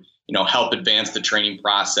to, help advance the training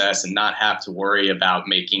process and not have to worry about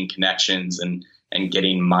making connections and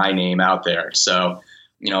getting my name out there. So,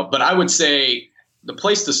 but I would say the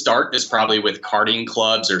place to start is probably with karting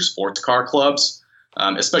clubs or sports car clubs.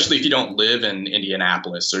 Especially if you don't live in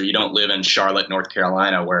Indianapolis or you don't live in Charlotte, North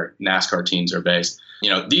Carolina, where NASCAR teams are based.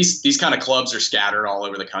 These kind of clubs are scattered all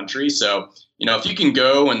over the country. So, if you can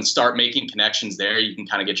go and start making connections there, you can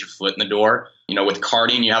kind of get your foot in the door. With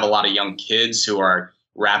karting, you have a lot of young kids who are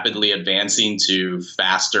rapidly advancing to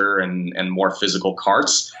faster and more physical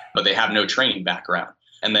karts, but they have no training background.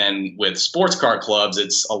 And then with sports car clubs,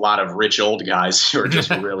 it's a lot of rich old guys who are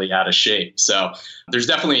just really out of shape. So there's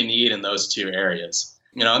definitely a need in those two areas.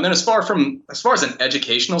 And then as far as an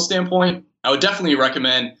educational standpoint, I would definitely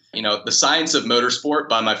recommend, The Science of Motorsport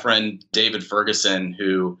by my friend David Ferguson,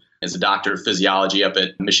 who is a doctor of physiology up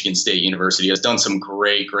at Michigan State University, has done some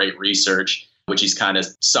great research, which he's kind of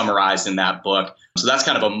summarized in that book. So that's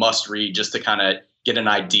kind of a must read just to kind of get an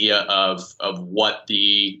idea of what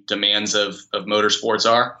the demands of motorsports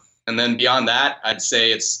are. And then beyond that, I'd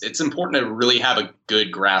say it's important to really have a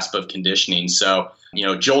good grasp of conditioning. So,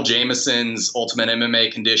 Joel Jamison's Ultimate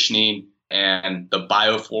MMA Conditioning and the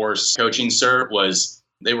Bioforce coaching cert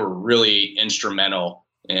they were really instrumental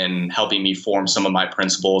in helping me form some of my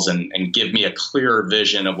principles and give me a clearer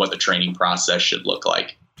vision of what the training process should look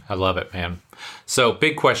like. I love it, man. So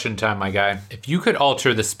big question time, my guy. If you could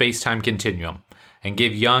alter the space-time continuum and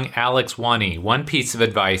give young Alex Wani one piece of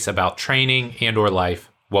advice about training and or life,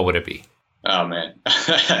 what would it be? Oh, man.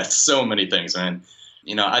 So many things, man.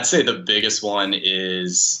 I'd say the biggest one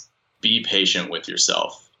is be patient with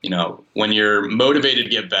yourself. When you're motivated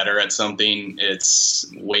to get better at something, it's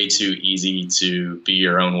way too easy to be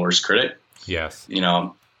your own worst critic. Yes.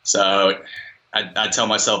 So I tell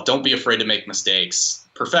myself, don't be afraid to make mistakes.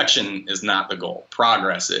 Perfection is not the goal.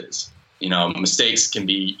 Progress is. Mistakes can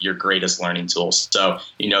be your greatest learning tools. So,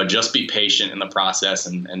 just be patient in the process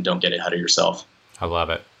and don't get ahead of yourself. I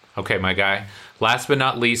love it. Okay, my guy. Last but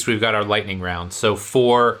not least, we've got our lightning round. So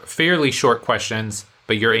 4 fairly short questions,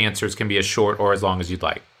 but your answers can be as short or as long as you'd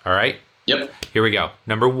like. All right? Yep. Here we go.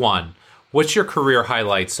 Number 1, what's your career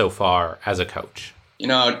highlight so far as a coach?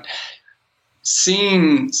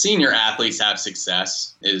 Seeing your athletes have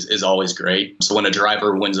success is always great. So when a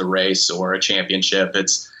driver wins a race or a championship,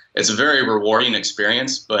 it's a very rewarding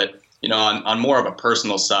experience. But, on more of a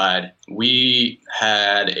personal side, we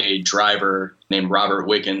had a driver named Robert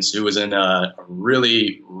Wickens who was in a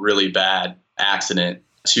really, really bad accident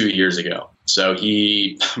 2 years ago. So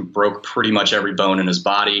he broke pretty much every bone in his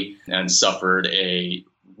body and suffered a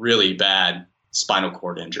really bad spinal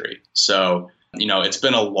cord injury. So, it's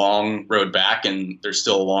been a long road back and there's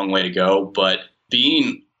still a long way to go, but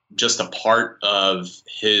being just a part of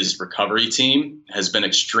his recovery team has been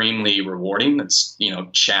extremely rewarding. It's,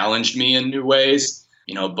 challenged me in new ways,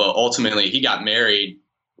 but ultimately he got married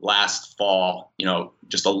last fall,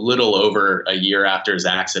 just a little over a year after his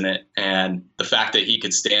accident. And the fact that he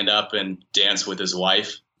could stand up and dance with his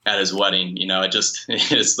wife at his wedding,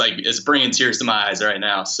 it's bringing tears to my eyes right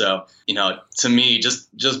now. So, to me,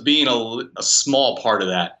 just being a small part of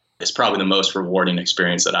that is probably the most rewarding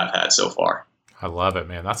experience that I've had so far. I love it,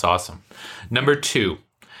 man. That's awesome. Number 2,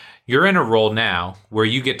 you're in a role now where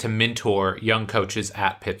you get to mentor young coaches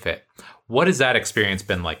at PitFit. What has that experience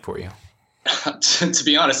been like for you? To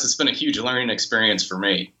be honest, it's been a huge learning experience for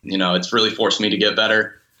me. It's really forced me to get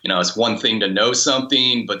better. it's one thing to know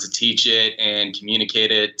something, but to teach it and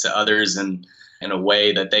communicate it to others in a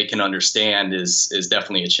way that they can understand is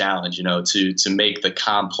definitely a challenge, to make the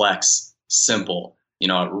complex simple.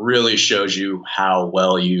 It really shows you how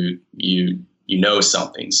well you know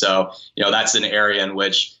something. So, that's an area in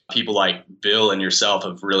which people like Bill and yourself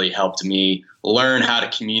have really helped me learn how to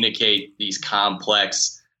communicate these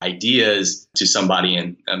complex ideas to somebody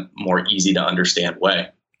in a more easy to understand way.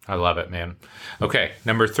 I love it, man. Okay,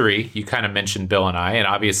 number 3, you kind of mentioned Bill and I, and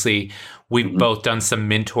obviously we've both done some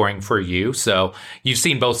mentoring for you. So you've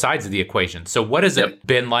seen both sides of the equation. So what has it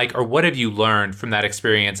been like, or what have you learned from that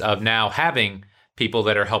experience of now having people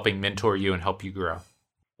that are helping mentor you and help you grow?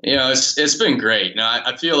 It's been great.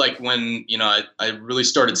 I feel like when, I really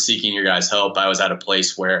started seeking your guys' help, I was at a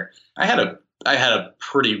place where I had a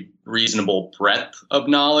pretty reasonable breadth of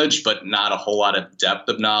knowledge, but not a whole lot of depth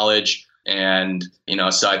of knowledge. And,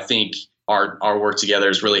 so I think our work together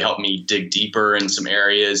has really helped me dig deeper in some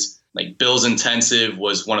areas. Like Bill's intensive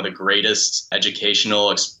was one of the greatest educational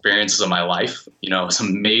experiences of my life. It's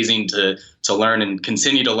amazing to learn and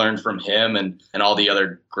continue to learn from him and all the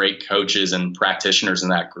other great coaches and practitioners in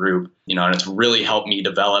that group. And it's really helped me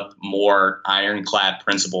develop more ironclad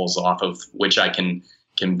principles off of which I can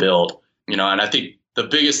build. And I think the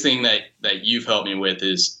biggest thing that you've helped me with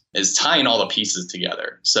is tying all the pieces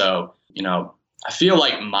together. So, I feel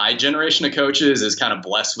like my generation of coaches is kind of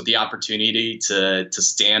blessed with the opportunity to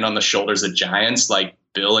stand on the shoulders of giants like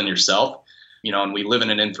Bill and yourself, and we live in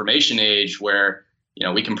an information age where,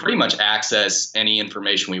 we can pretty much access any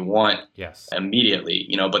information we want immediately,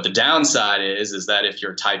 but the downside is that if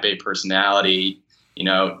you're a type A personality,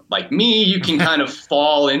 like me, you can kind of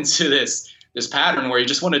fall into this pattern where you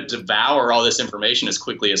just want to devour all this information as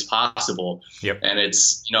quickly as possible. And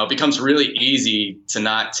it's, it becomes really easy to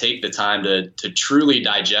not take the time to truly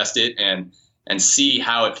digest it and see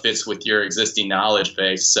how it fits with your existing knowledge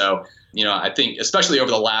base. So, I think especially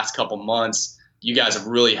over the last couple months, you guys have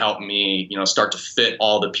really helped me, start to fit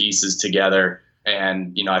all the pieces together.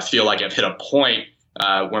 And, I feel like I've hit a point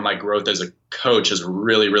where my growth as a coach has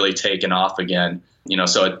really, really taken off again.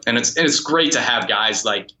 So it's great to have guys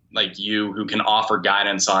like you who can offer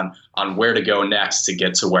guidance on where to go next to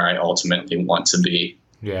get to where I ultimately want to be.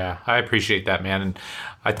 Yeah, I appreciate that, man. And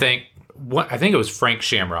I think it was Frank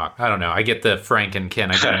Shamrock. I don't know. I get the Frank and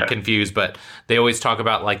Ken. I get them confused, but they always talk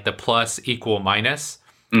about like the plus equal minus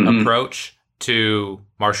approach to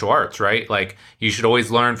martial arts, right? Like you should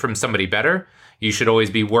always learn from somebody better. You should always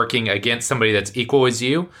be working against somebody that's equal as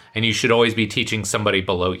you, and you should always be teaching somebody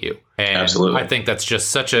below you. And absolutely. I think that's just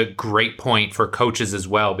such a great point for coaches as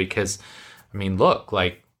well, because, look,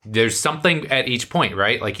 like there's something at each point,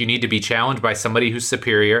 right? Like you need to be challenged by somebody who's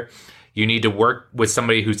superior. You need to work with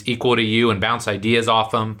somebody who's equal to you and bounce ideas off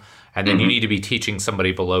them. And then you need to be teaching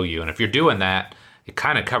somebody below you. And if you're doing that, it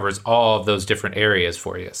kind of covers all of those different areas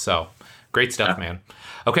for you. So great stuff, man.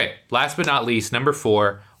 Okay, last but not least, number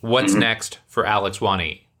 4, what's next for Alex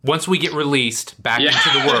Wani? Once we get released back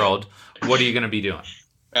into the world, what are you going to be doing?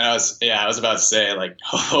 And I was about to say, like,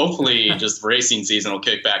 hopefully just racing season will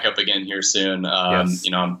kick back up again here soon. I'm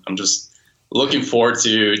just looking forward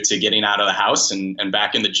to getting out of the house and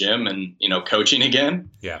back in the gym and, coaching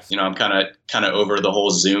again. Yes. I'm kind of over the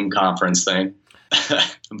whole Zoom conference thing,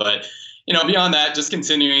 but beyond that, just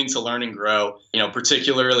continuing to learn and grow,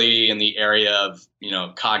 particularly in the area of,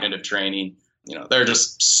 cognitive training. There are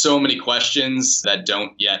just so many questions that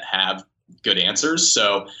don't yet have good answers.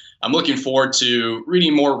 So I'm looking forward to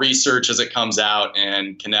reading more research as it comes out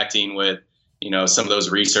and connecting with, some of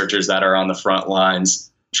those researchers that are on the front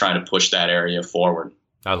lines trying to push that area forward.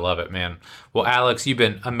 I love it, man. Well, Alex, you've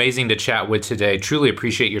been amazing to chat with today. Truly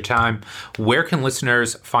appreciate your time. Where can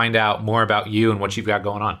listeners find out more about you and what you've got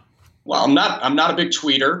going on? Well, I'm not a big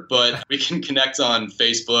tweeter, but we can connect on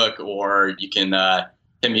Facebook, or you can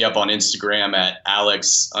hit me up on Instagram at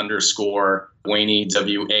Alex_Wanee,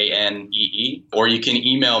 WANEE, or you can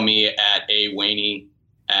email me at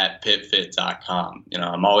awaney@pitfit.com.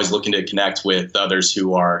 I'm always looking to connect with others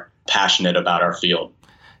who are passionate about our field.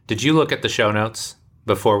 Did you look at the show notes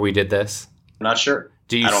before we did this? I'm not sure.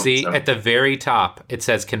 Do you see at the very top, it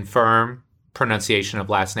says confirm pronunciation of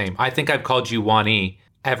last name. I think I've called you Wani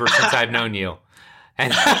ever since I've known you.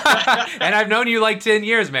 And and I've known you like 10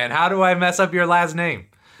 years, man. How do I mess up your last name?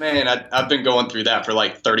 Man, I've been going through that for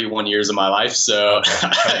like 31 years of my life. So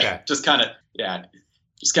okay. just kind of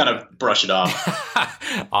brush it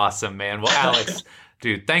off. Awesome, man. Well, Alex,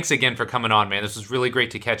 dude, thanks again for coming on, man. This was really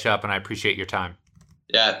great to catch up, and I appreciate your time.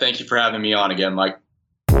 Yeah, thank you for having me on again, Mike.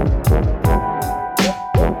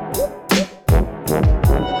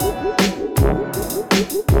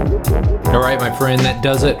 All right, my friend, that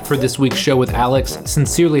does it for this week's show with Alex.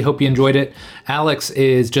 Sincerely hope you enjoyed it. Alex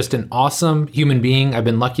is just an awesome human being. I've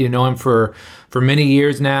been lucky to know him for many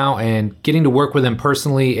years now, and getting to work with him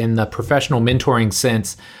personally in the professional mentoring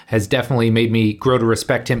sense has definitely made me grow to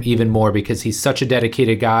respect him even more, because he's such a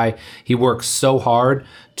dedicated guy. He works so hard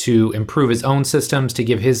to improve his own systems, to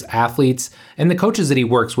give his athletes and the coaches that he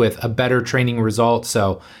works with a better training result.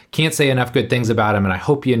 So can't say enough good things about him, and I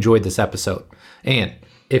hope you enjoyed this episode. And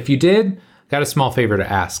if you did, got a small favor to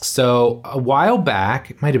ask. So a while back,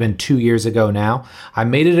 it might have been 2 years ago now, I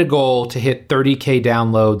made it a goal to hit 30K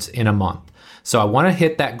downloads in a month. So I want to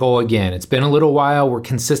hit that goal again. It's been a little while. We're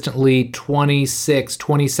consistently 26,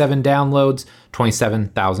 27 downloads,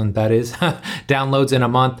 27,000 that is, downloads in a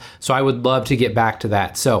month. So I would love to get back to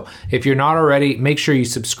that. So if you're not already, make sure you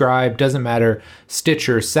subscribe. Doesn't matter,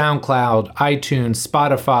 Stitcher, SoundCloud, iTunes,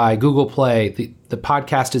 Spotify, Google Play, the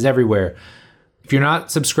podcast is everywhere. If you're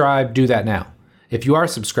not subscribed, do that now. If you are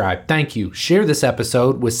subscribed, thank you. Share this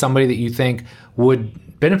episode with somebody that you think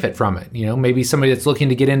would benefit from it. You know, maybe somebody that's looking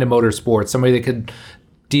to get into motorsports, somebody that could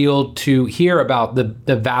deal to hear about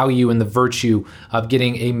the value and the virtue of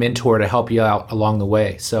getting a mentor to help you out along the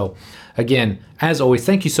way. So again, as always,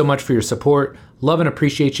 thank you so much for your support. Love and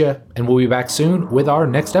appreciate you. And we'll be back soon with our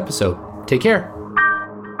next episode. Take care.